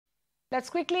Let's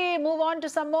quickly move on to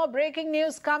some more breaking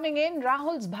news coming in.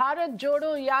 Rahul's Bharat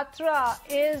Jodo Yatra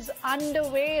is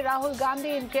underway. Rahul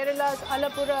Gandhi in Kerala's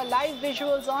Alappuzha. Live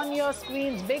visuals on your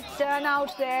screens. Big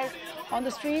turnout there on the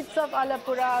streets of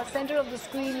Alappuzha. Center of the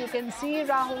screen, you can see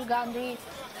Rahul Gandhi.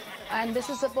 And this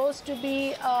is supposed to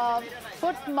be a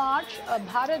foot march, a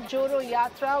Bharat Jodo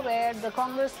Yatra, where the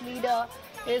Congress leader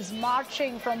is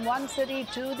marching from one city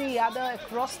to the other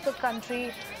across the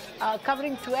country,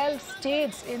 covering 12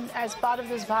 states as part of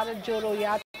this Bharat Jodo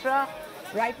Yatra.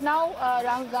 Right now,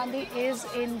 Rahul Gandhi is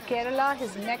in Kerala.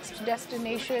 His next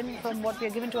destination, from what we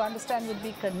are given to understand, would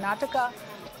be Karnataka.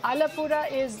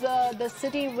 Alappuzha is the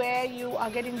city where you are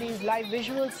getting these live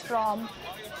visuals from.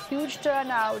 Huge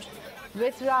turnout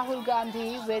with Rahul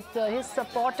Gandhi, with his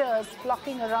supporters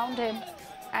flocking around him.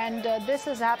 And this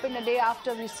has happened a day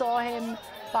after we saw him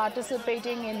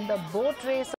participating in the boat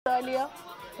race earlier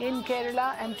in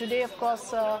Kerala. And today, of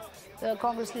course, the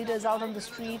Congress leader is out on the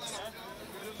streets.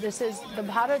 This is the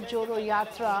Bharat Jodo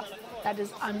Yatra that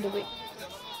is underway.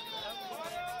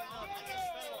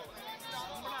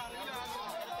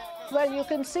 Well, you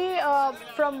can see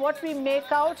from what we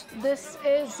make out, this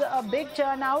is a big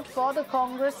turnout for the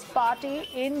Congress party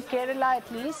in Kerala at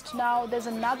least. Now, there's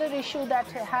another issue that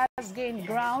has gained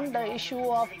ground, the issue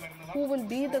of who will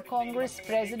be the Congress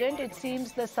president. It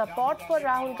seems the support for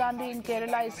Rahul Gandhi in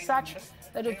Kerala is such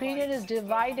that opinion is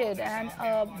divided, and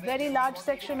a very large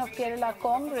section of Kerala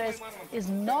Congress is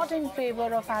not in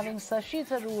favor of having Shashi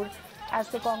Tharoor as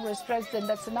the Congress president.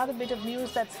 That's another bit of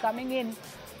news that's coming in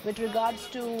with regards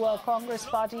to Congress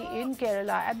party in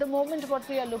Kerala. At the moment, what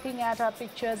we are looking at are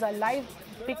pictures, are live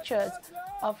pictures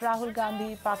of Rahul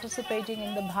Gandhi participating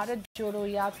in the Bharat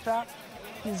Jodo Yatra.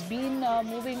 He's been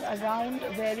moving around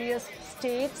various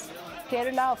states.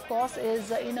 Kerala, of course, is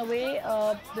in a way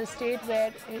the state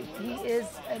where he is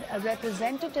a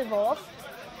representative of.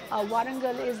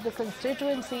 Warangal is the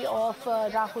constituency of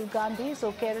Rahul Gandhi.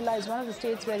 So Kerala is one of the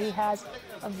states where he has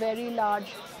a very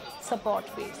large support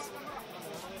base.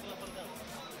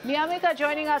 Niyamika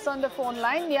joining us on the phone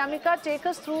line. Niyamika, take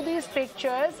us through these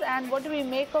pictures and what do we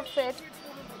make of it?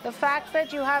 The fact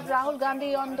that you have Rahul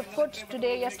Gandhi on the foot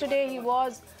today. Yesterday he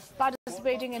was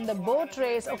participating in the boat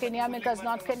race. Okay, Niyamika is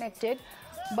not connected,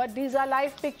 but these are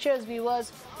live pictures,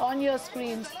 viewers, on your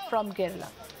screens from Kerala.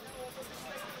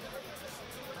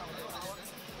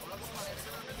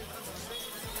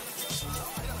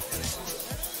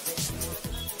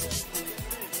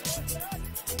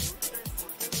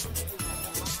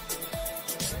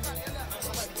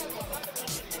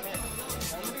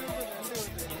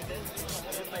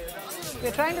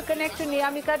 We're trying to connect to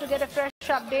Niyamika to get a fresh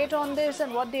update on this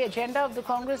and what the agenda of the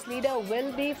Congress leader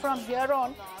will be from here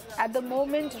on. At the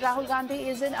moment, Rahul Gandhi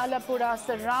is in Alappuzha,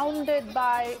 surrounded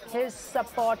by his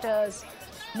supporters.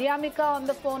 Niyamika on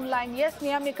the phone line. Yes,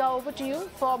 Niyamika, over to you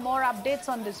for more updates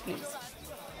on this, please.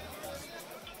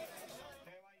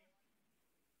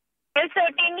 Well,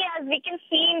 certainly, as we can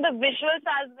see in the visuals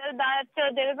as well,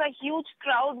 that there is a huge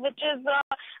crowd which is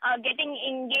getting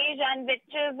engaged and which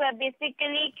is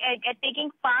basically taking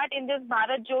part in this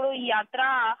Bharat Jodo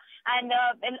Yatra. And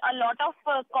a lot of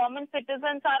common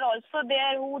citizens are also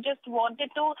there who just wanted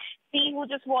to see, who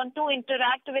just want to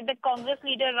interact with the Congress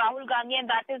leader Rahul Gandhi, and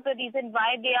that is the reason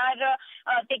why they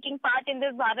are taking part in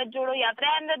this Bharat Jodo Yatra.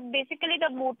 And basically the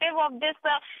motive of this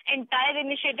entire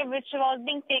initiative which was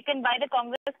being taken by the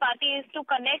Congress party is to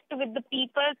connect with the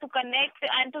people, to connect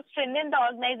and to strengthen the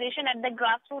organization at the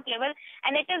grassroots level.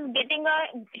 And it is getting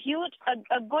a huge,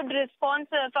 a good response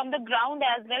from the ground,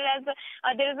 as well as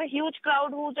there is a huge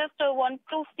crowd who just want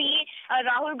to see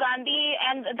Rahul Gandhi,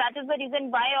 and that is the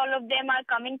reason why all of them are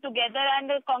coming together.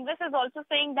 And Congress is also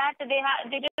saying that they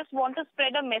just want to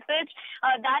spread a message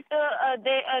that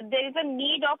there is a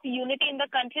need of unity in the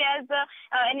country, as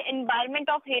an environment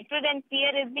of hatred and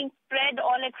fear is being spread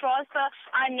all across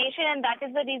our nation, and that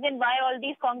is the reason why all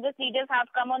these Congress leaders have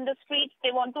come on the streets.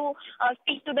 They want to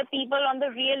speak to the people on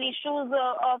the real issues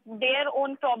of their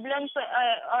own problems,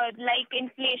 like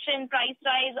inflation, price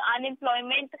rise,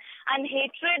 unemployment, and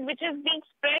hatred which is being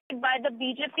spread by the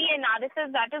BJP and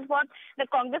RSS. That is what the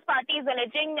Congress party is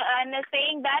alleging, and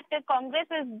saying that the Congress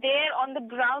is there on the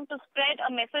ground to spread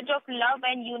a message of love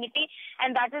and unity,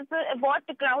 and that is what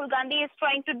Rahul Gandhi is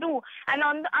trying to do. And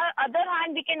on the other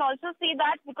hand, we can also see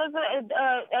that because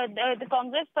the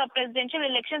Congress presidential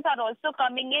elections are also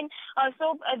coming in,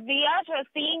 so we are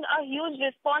seeing a huge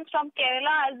response from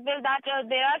Kerala as well, that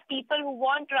there are people who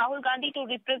want Rahul Gandhi to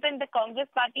represent the Congress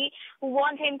party, who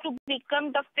want him him to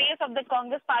become the face of the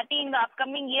Congress party in the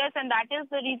upcoming years, and that is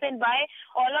the reason why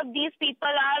all of these people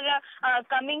are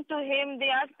coming to him. They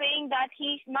are saying that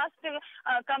he must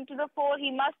come to the fore.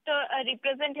 He must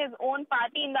represent his own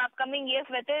party in the upcoming years,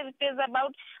 whether it is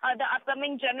about the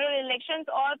upcoming general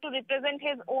elections or to represent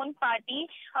his own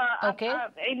party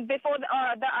before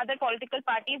the other political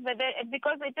parties.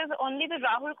 Because it is only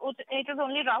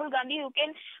Rahul Gandhi who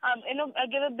can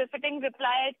give a befitting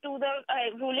reply to the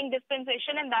ruling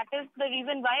dispensation, and that is the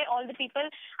reason why all the people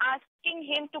asking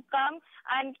him to come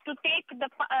and to take the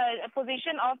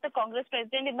position of the Congress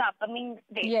president in the upcoming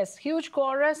days. Yes, huge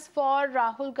chorus for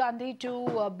Rahul Gandhi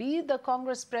to be the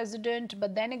Congress president,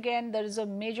 but then again there is a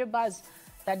major buzz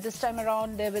that this time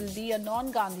around there will be a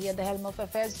non-Gandhi at the helm of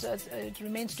affairs. It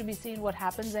remains to be seen what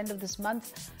happens end of this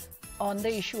month on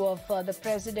the issue of the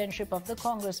presidentship of the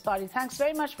Congress party. Thanks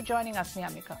very much for joining us,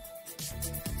 Niyamika.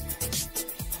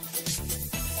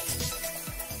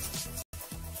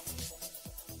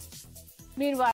 Meanwhile,